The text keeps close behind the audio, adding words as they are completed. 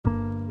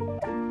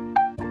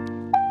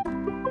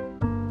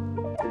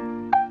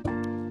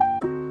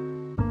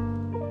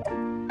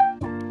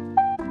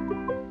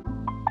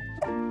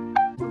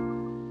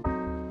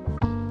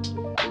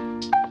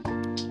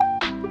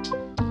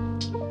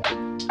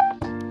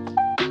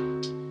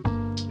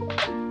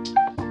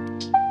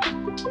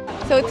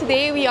So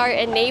today we are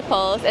in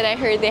Naples and I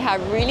heard they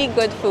have really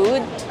good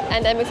food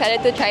and I'm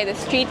excited to try the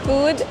street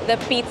food, the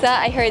pizza.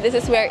 I heard this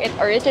is where it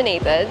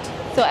originated.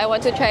 So I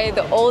want to try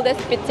the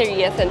oldest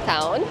pizzerias in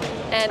town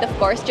and of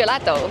course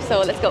gelato. So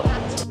let's go.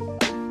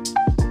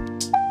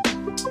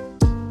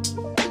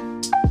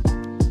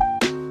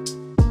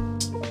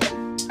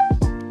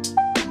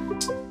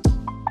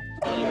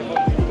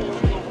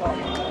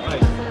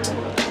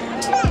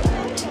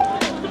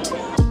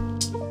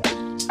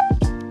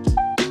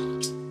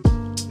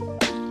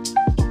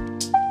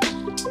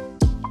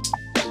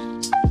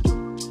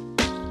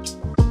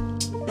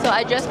 So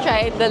I just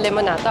tried the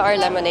limonata or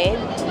lemonade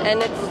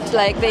and it's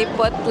like they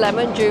put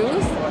lemon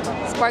juice,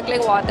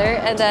 sparkling water,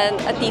 and then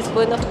a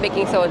teaspoon of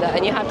baking soda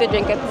and you have to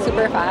drink it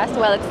super fast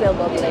while it's still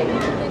bubbling.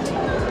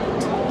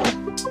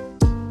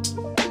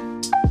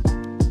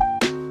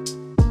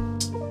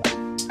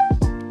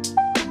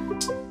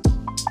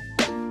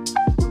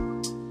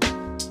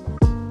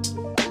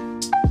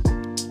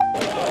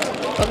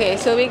 Okay,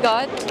 so we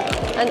got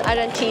an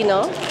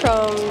arancino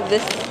from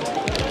this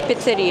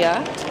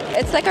pizzeria.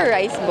 It's like a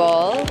rice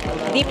ball,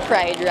 deep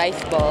fried rice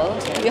ball.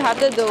 You have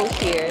the dough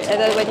here, and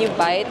then when you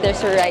bite,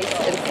 there's a rice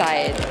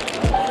inside.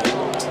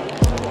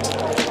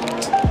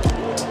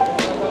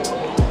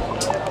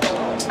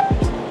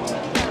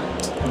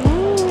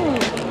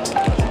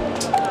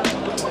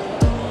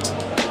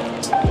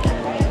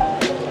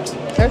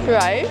 There's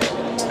rice,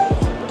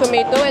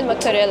 tomato, and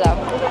mozzarella.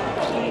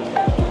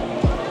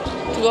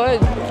 It's good.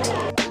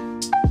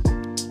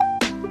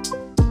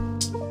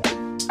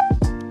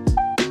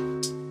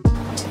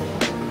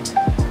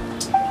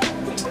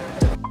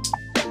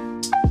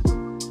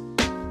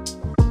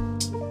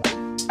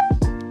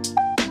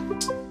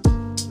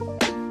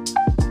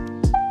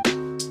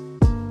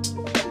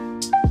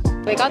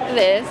 We got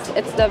this.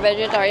 It's the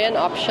vegetarian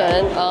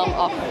option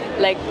of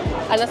like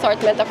an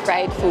assortment of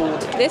fried food.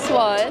 This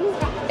one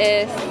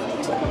is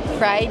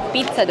fried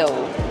pizza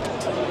dough.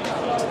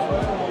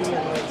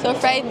 So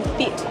fried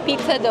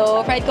pizza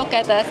dough, fried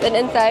croquetas, and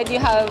inside you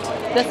have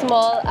the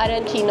small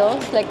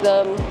arancinos, like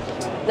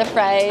the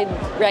fried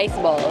rice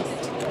balls.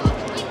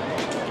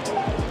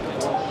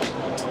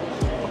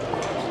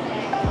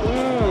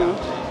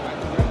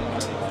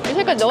 It's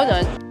like a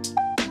donut.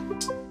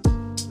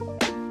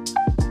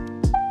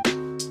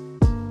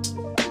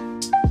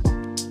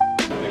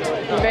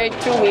 Very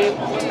chewy,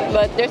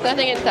 but there's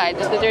nothing inside.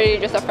 It's literally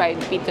just a fried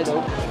pizza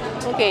dough.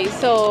 Okay,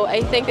 so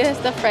I think this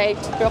is the fried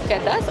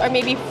croquetas or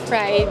maybe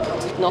fried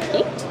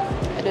gnocchi.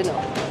 I don't know.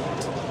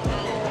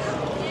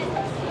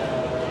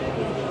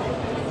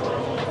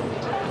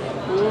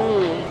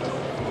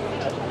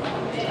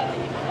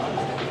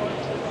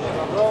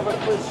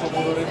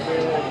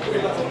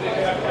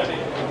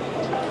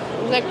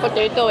 It's like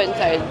potato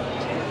inside.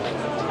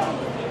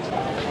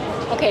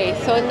 Okay,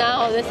 so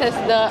now this is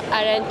the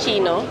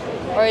arancino,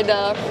 or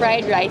the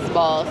fried rice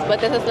balls, but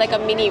this is like a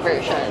mini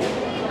version.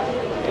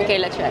 Okay,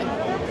 let's try.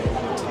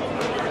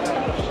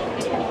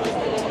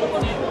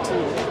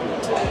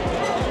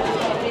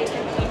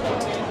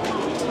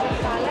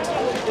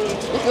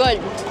 It's good,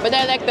 but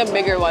I like the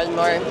bigger one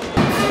more.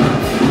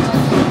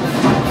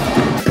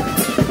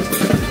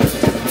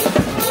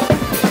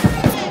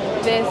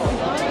 This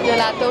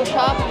gelato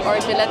shop or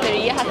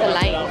gelateria has a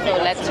line, so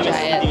let's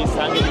try it.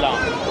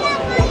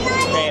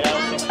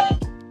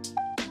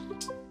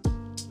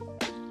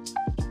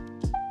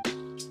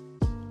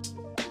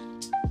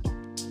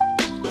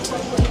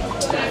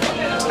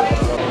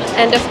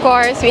 And of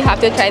course, we have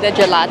to try the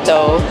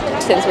gelato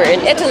since we're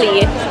in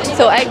Italy.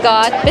 So I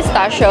got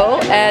pistachio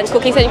and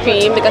cookies and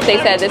cream because they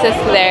said this is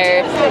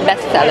their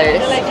best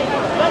sellers.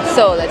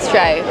 So let's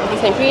try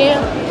cookies and cream.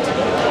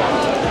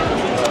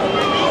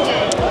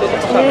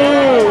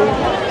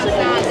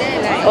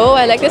 Oh,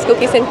 I like this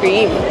cookies and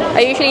cream.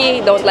 I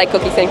usually don't like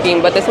cookies and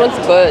cream, but this one's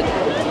good.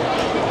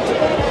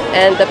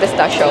 And the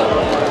pistachio.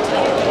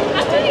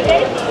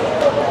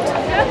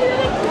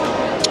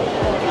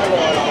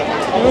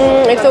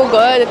 It's so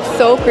good. It's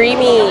so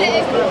creamy.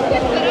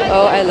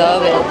 Oh, I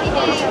love it.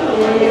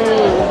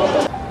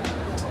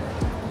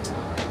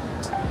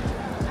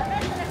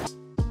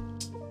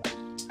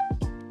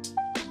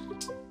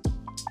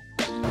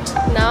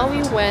 Now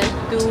we went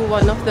to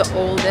one of the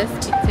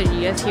oldest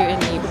pizzerias here in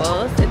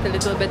Naples. It's a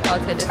little bit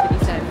outside the city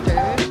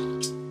center.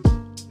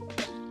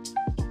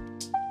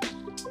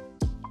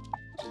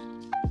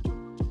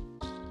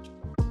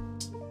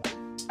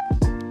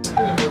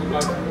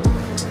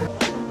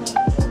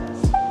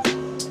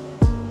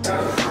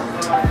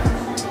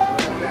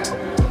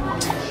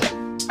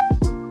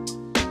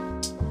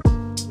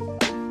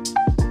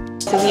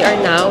 So we are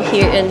now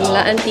here in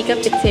La Antica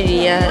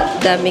Pizzeria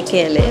da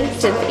Michele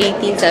since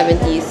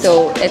 1870,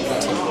 so it's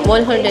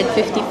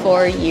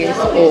 154 years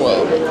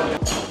old.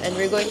 And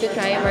we're going to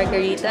try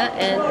margarita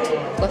and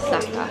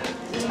cosacca.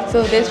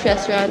 So this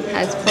restaurant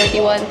has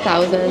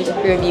 41,000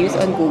 reviews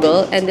on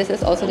Google, and this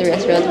is also the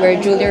restaurant where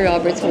Julia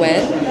Roberts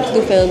went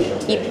to film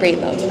Eat, Pray,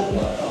 Love.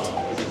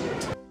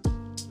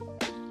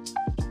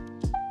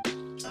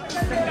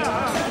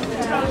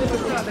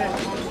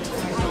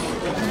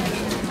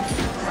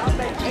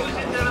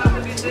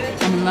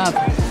 I'm in love.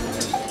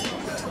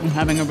 I'm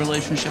having a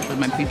relationship with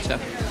my pizza.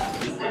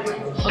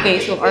 Okay,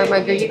 so our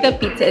margarita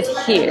pizza is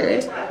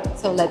here.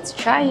 So let's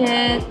try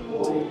it.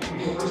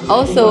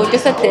 Also,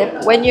 just a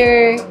tip, when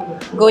you're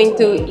going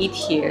to eat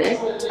here,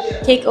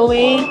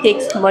 takeaway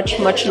takes much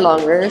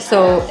longer.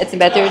 So it's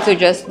better to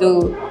just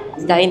do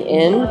dine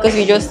in because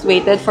we just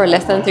waited for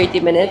less than 30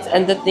 minutes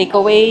and the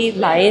takeaway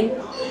line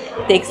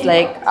takes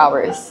like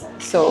hours.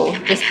 So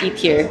just eat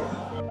here.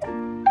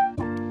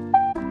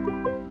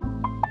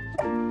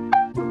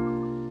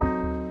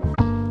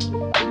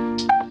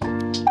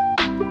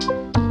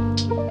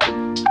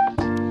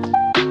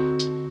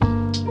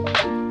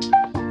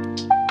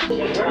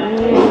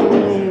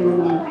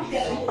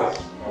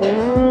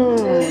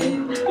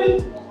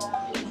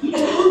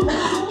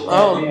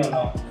 Oh,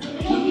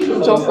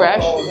 it's so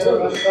fresh.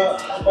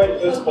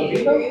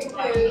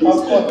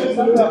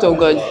 So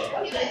good.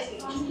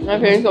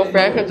 I'm feeling so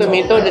fresh. The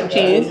tomato, the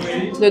cheese,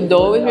 the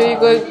dough is really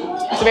good.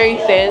 It's very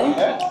thin.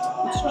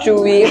 It's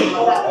chewy.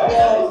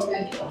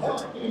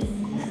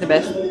 The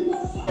best.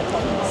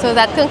 So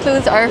that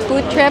concludes our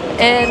food trip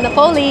in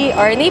Napoli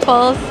or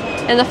Naples.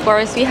 And of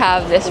course, we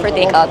have this for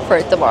takeout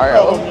for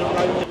tomorrow.